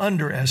don't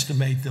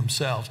underestimate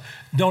themselves.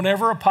 Don't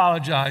ever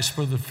apologize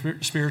for the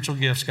spiritual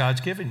gifts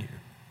God's given you.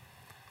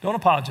 Don't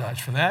apologize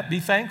for that. Be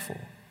thankful.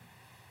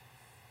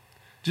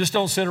 Just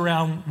don't sit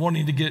around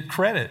wanting to get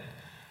credit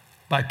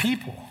by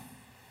people.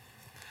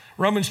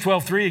 Romans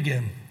 12:3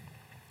 again.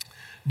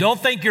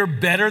 Don't think you're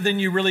better than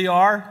you really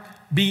are.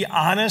 Be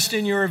honest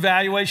in your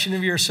evaluation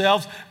of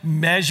yourselves,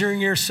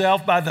 measuring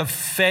yourself by the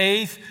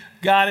faith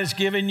God has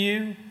given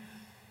you.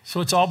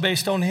 So it's all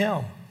based on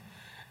Him.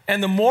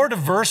 And the more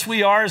diverse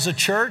we are as a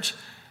church,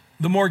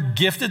 the more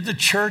gifted the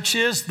church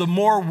is, the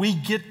more we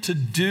get to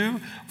do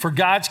for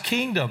God's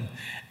kingdom.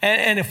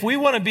 And if we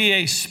want to be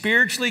a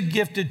spiritually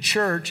gifted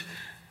church,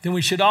 then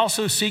we should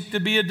also seek to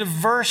be a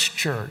diverse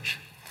church.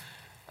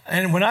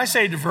 And when I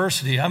say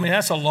diversity, I mean,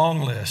 that's a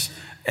long list.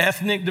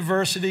 Ethnic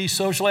diversity,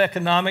 social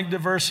economic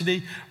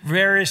diversity,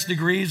 various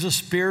degrees of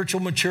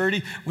spiritual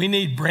maturity. We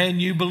need brand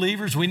new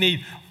believers. We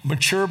need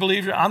mature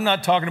believers. I'm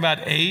not talking about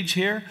age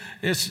here.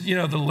 It's,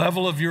 the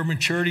level of your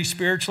maturity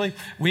spiritually.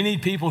 We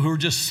need people who are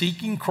just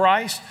seeking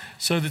Christ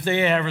so that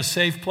they have a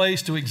safe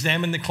place to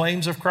examine the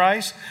claims of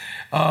Christ.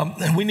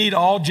 And we need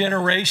all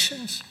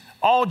generations.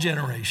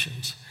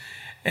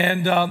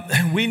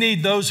 And we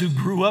need those who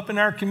grew up in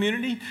our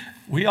community.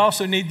 We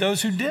also need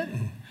those who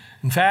didn't.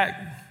 In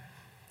fact,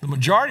 the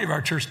majority of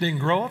our church didn't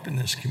grow up in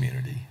this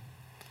community.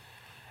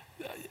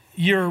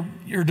 Your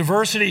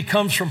diversity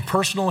comes from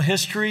personal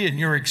history and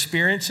your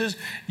experiences.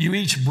 You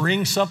each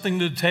bring something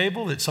to the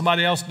table that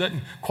somebody else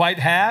doesn't quite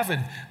have,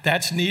 and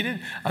that's needed.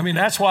 I mean,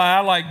 that's why I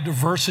like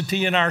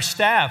diversity in our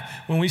staff.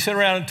 When we sit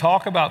around and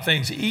talk about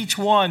things, each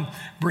one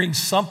brings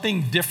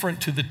something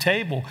different to the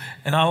table,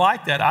 and I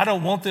like that. I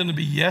don't want them to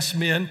be yes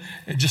men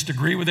and just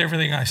agree with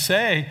everything I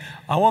say.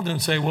 I want them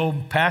to say,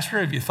 well, Pastor,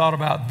 have you thought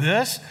about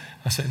this?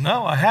 I said,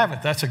 no, I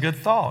haven't. That's a good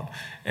thought.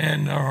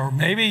 And or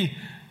maybe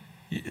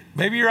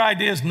your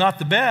idea is not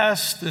the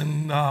best,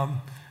 and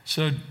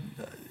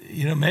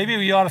maybe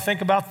we ought to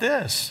think about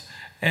this.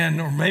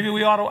 Or maybe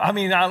we ought to,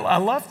 I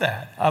love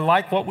that. I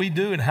like what we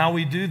do and how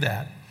we do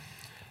that.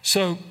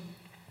 So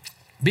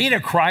being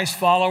a Christ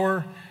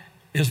follower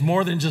is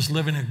more than just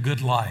living a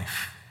good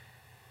life.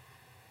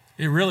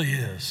 It really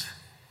is.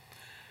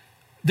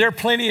 There are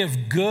plenty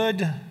of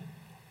good,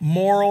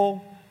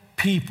 moral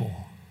people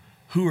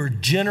who are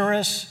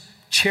generous,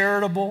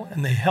 charitable,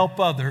 and they help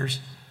others,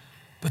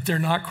 but they're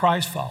not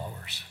Christ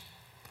followers.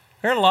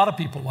 There are a lot of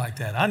people like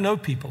that. I know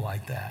people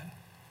like that.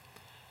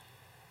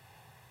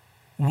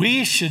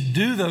 We should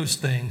do those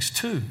things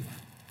too.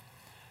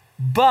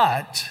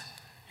 But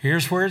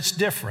here's where it's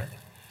different.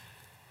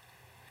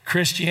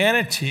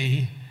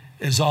 Christianity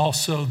is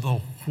also the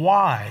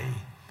why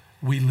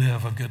we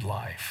live a good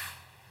life.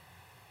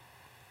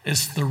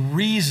 It's the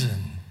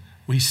reason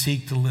we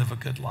seek to live a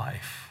good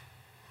life.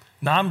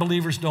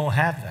 Non-believers don't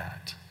have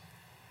that.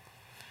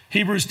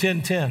 Hebrews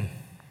 10:10.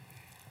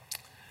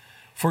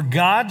 For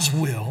God's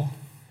will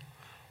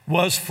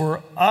was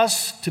for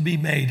us to be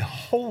made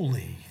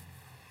holy,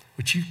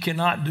 which you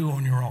cannot do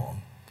on your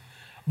own,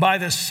 by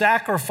the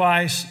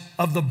sacrifice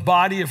of the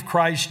body of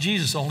Christ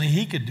Jesus. Only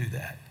He could do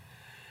that.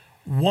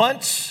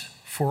 Once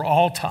for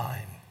all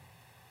time.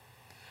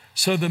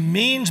 So the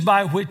means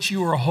by which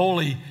you are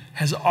holy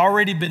has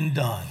already been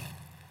done.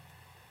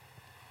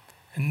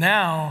 And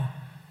now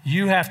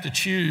you have to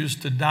choose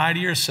to die to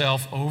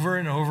yourself over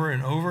and over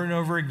and over and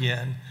over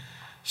again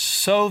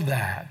so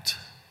that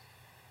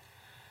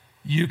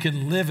you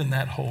can live in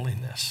that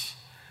holiness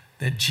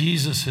that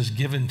Jesus has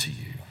given to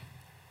you.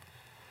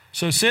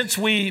 So since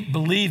we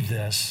believe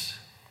this,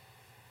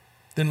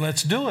 then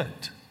let's do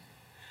it.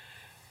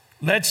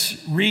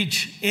 Let's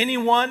reach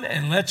anyone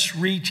and let's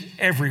reach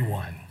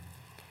everyone.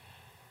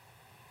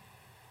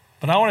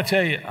 But I want to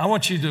tell you, I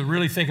want you to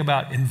really think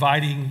about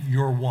inviting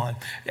your one.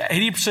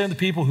 80% of the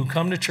people who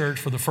come to church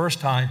for the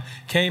first time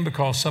came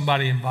because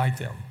somebody invited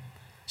them.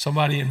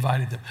 Somebody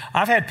invited them.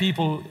 I've had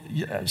people,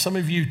 some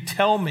of you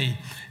tell me,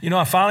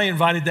 I finally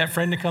invited that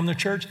friend to come to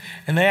church,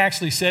 and they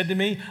actually said to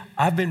me,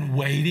 I've been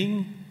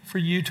waiting for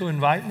you to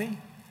invite me.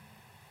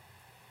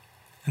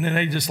 And then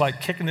they just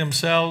like kicking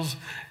themselves,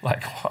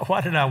 like,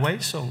 why did I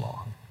wait so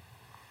long?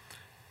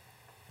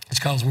 It's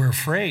because we're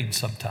afraid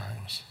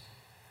sometimes.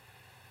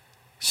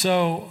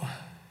 So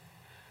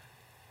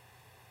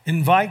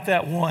invite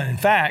that one. In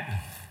fact,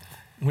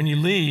 when you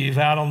leave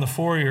out on the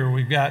foyer,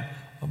 we've got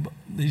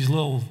these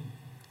little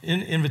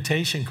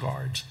invitation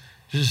cards.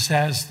 It just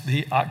has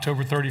the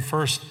October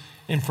 31st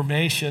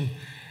information.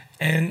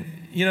 And,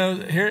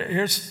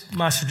 here's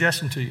my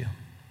suggestion to you.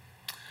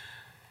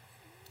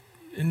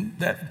 And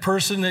that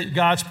person that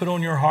God's put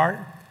on your heart,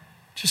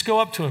 just go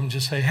up to him and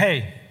just say,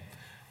 hey,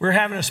 we're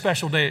having a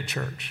special day at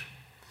church.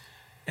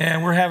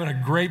 And we're having a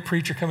great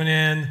preacher coming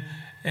in.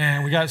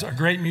 And we got a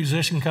great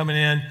musician coming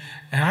in.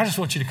 And I just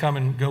want you to come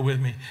and go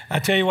with me. I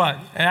tell you what,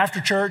 after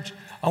church,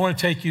 I want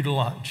to take you to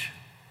lunch.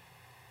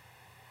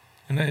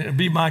 And it'll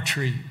be my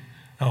treat.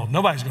 Oh,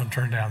 nobody's going to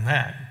turn down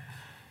that.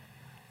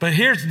 But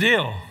here's the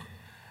deal.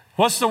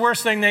 What's the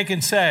worst thing they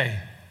can say?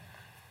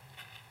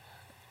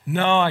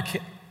 No, I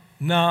can't.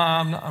 No,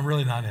 I'm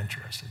really not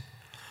interested.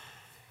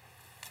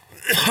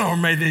 Or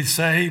may they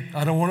say,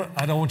 I don't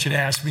want you to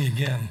ask me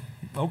again.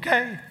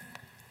 Okay.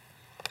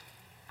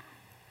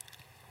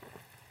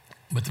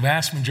 But the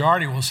vast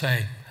majority will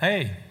say,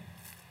 hey,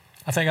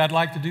 I think I'd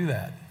like to do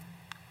that.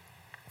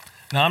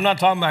 Now, I'm not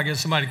talking about getting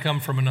somebody to come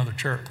from another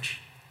church.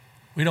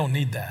 We don't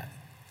need that.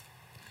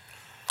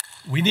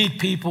 We need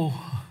people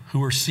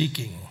who are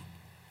seeking.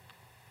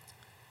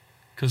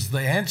 Because the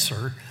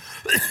answer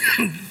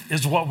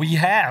is what we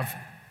have.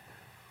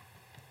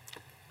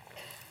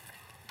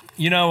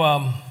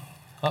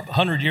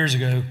 100 years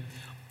ago,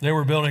 they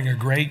were building a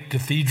great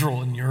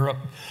cathedral in Europe.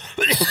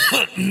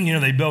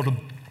 They built them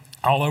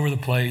all over the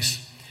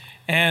place.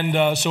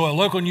 And so a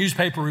local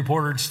newspaper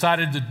reporter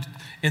decided to,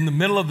 in the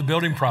middle of the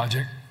building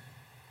project,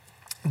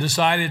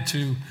 decided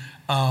to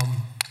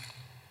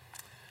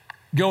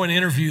go and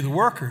interview the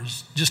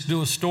workers, just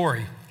do a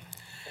story.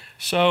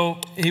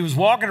 So he was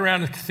walking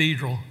around the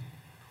cathedral,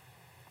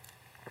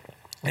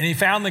 and he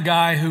found the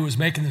guy who was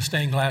making the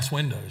stained glass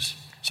windows.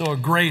 So a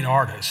great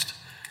artist.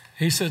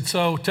 He said,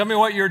 so tell me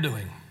what you're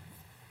doing.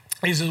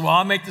 He says, well,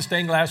 I make the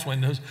stained glass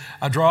windows.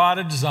 I draw out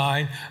a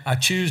design. I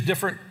choose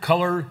different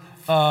color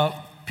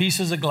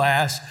pieces of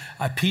glass.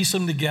 I piece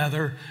them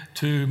together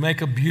to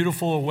make a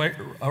beautiful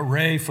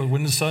array for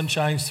when the sun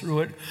shines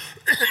through it.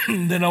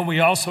 Then we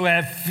also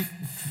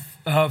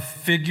have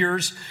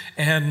figures,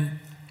 and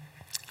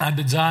I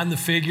design the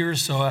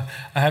figures, so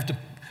I have to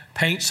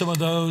paint some of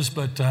those,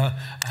 but I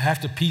have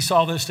to piece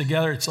all this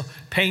together. It's a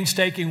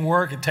painstaking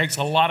work. It takes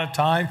a lot of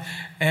time,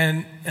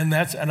 and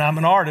I'm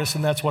an artist,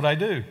 and that's what I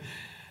do.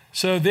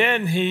 So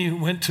then he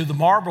went to the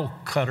marble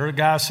cutter, a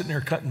guy sitting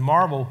there cutting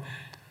marble.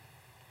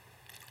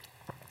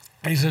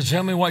 He said,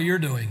 tell me what you're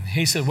doing.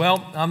 He said,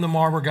 well, I'm the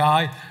marble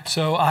guy,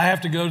 so I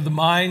have to go to the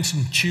mines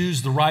and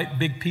choose the right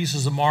big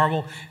pieces of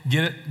marble,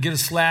 get a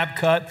slab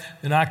cut,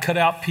 then I cut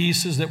out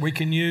pieces that we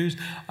can use.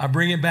 I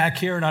bring it back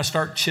here, and I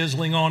start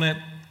chiseling on it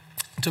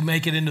to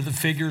make it into the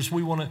figures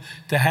we want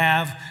to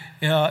have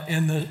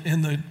in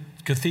the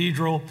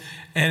cathedral.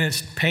 And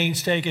it's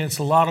painstaking. It's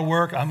a lot of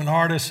work. I'm an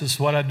artist. This is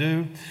what I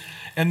do.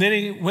 And then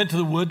he went to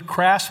the wood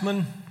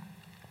craftsman.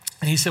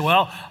 And he said,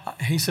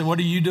 what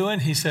are you doing?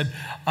 He said,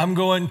 I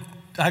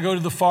go to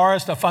the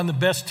forest. I find the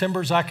best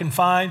timbers I can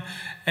find,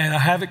 and I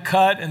have it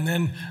cut, and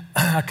then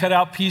I cut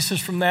out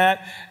pieces from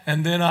that,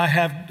 and then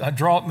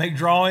make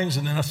drawings,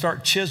 and then I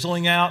start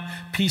chiseling out,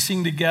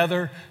 piecing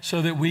together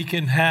so that we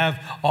can have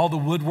all the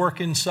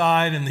woodwork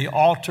inside and the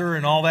altar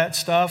and all that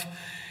stuff.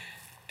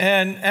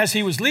 And as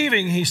he was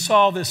leaving, he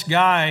saw this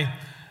guy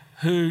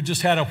who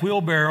just had a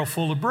wheelbarrow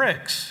full of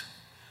bricks.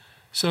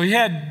 So he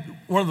had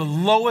one of the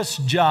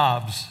lowest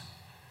jobs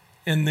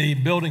in the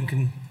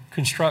building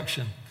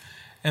construction,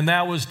 and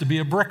that was to be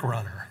a brick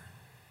runner.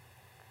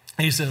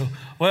 He said,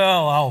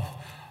 well,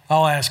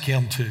 I'll ask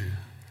him too.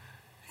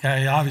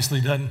 Okay,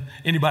 obviously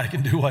anybody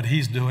can do what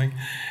he's doing.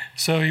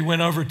 So he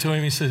went over to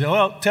him. He said,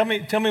 well, tell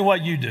me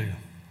what you do.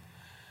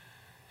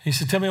 He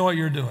said, tell me what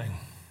you're doing.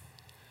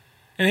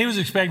 And he was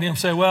expecting him to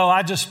say, well,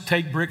 I just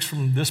take bricks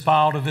from this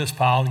pile to this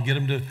pile and get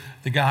them to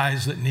the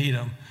guys that need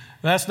them.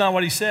 But that's not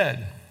what he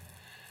said.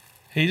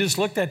 He just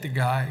looked at the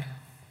guy.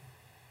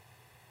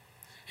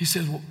 He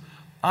said, well,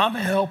 I'm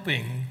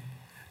helping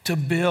to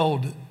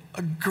build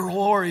a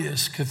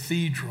glorious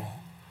cathedral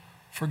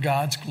for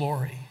God's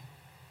glory.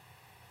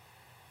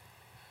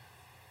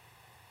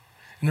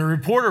 And the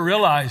reporter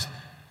realized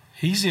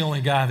he's the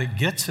only guy that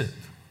gets it.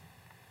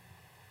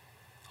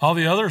 All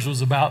the others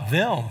was about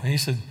them. And he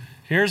said,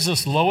 here's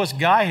this lowest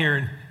guy here,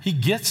 and he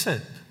gets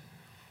it.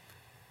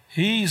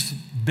 He's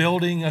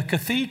building a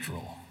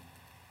cathedral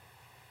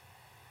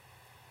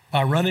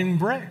by running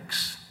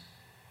bricks.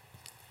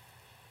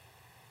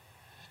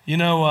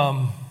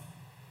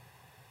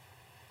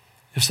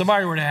 If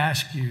somebody were to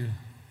ask you,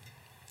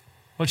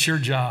 what's your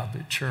job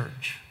at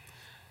church?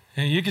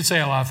 And you could say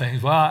a lot of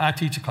things. Well, I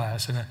teach a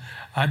class, and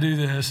I do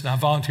this, and I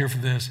volunteer for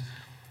this.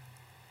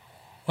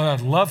 What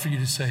I'd love for you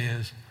to say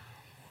is,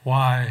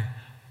 why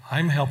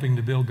I'm helping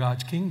to build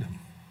God's kingdom.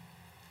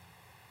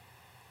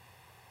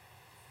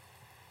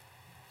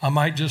 I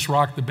might just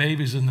rock the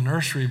babies in the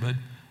nursery, but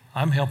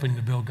I'm helping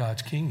to build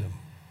God's kingdom.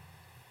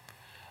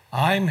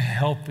 I'm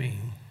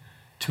helping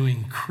to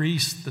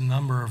increase the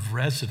number of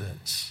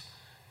residents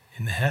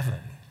in heaven.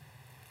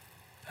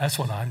 That's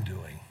what I'm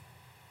doing.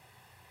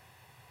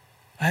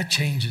 That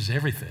changes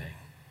everything.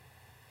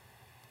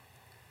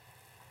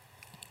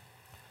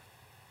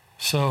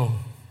 So,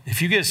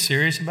 if you get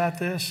serious about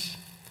this,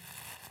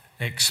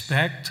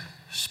 expect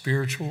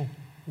spiritual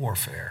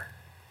warfare.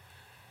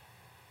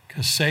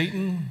 Because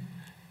Satan,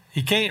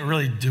 he can't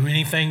really do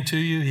anything to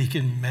you. He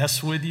can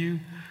mess with you.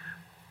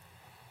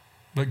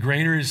 But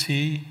greater is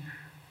he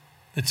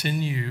that's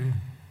in you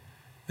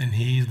than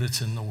he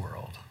that's in the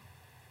world.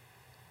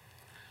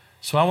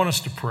 So I want us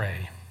to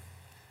pray.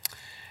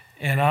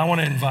 And I want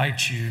to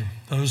invite you,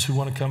 those who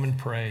want to come and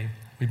pray.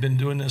 We've been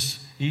doing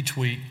this each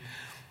week.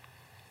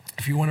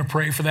 If you want to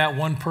pray for that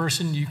one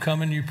person, you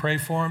come and you pray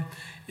for them.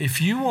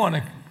 If you want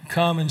to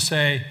come and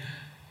say,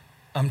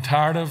 I'm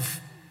tired of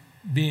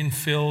being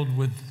filled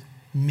with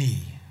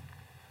me.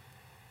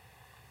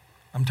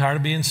 I'm tired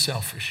of being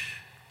selfish.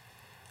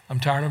 I'm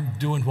tired of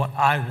doing what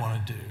I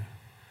want to do.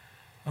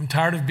 I'm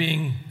tired of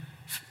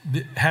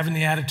having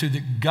the attitude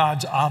that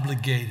God's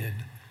obligated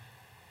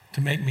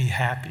to make me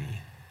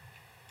happy.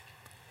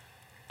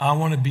 I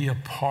want to be a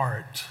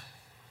part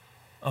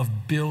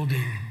of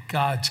building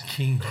God's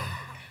kingdom.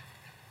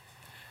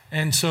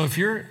 And so if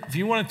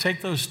you want to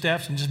take those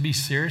steps and just be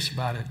serious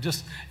about it,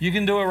 you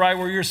can do it right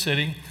where you're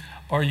sitting,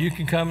 or you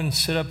can come and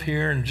sit up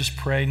here and just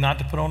pray, not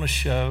to put on a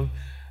show,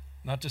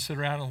 not to sit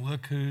around and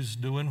look who's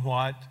doing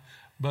what,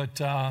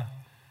 but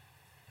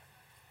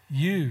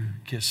you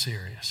get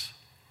serious.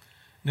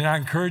 Then I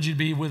encourage you to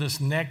be with us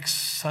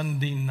next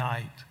Sunday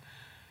night,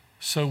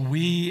 so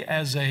we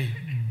as a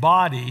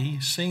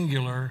body,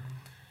 singular,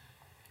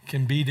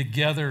 can be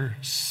together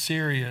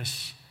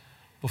serious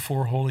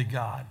before holy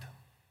God.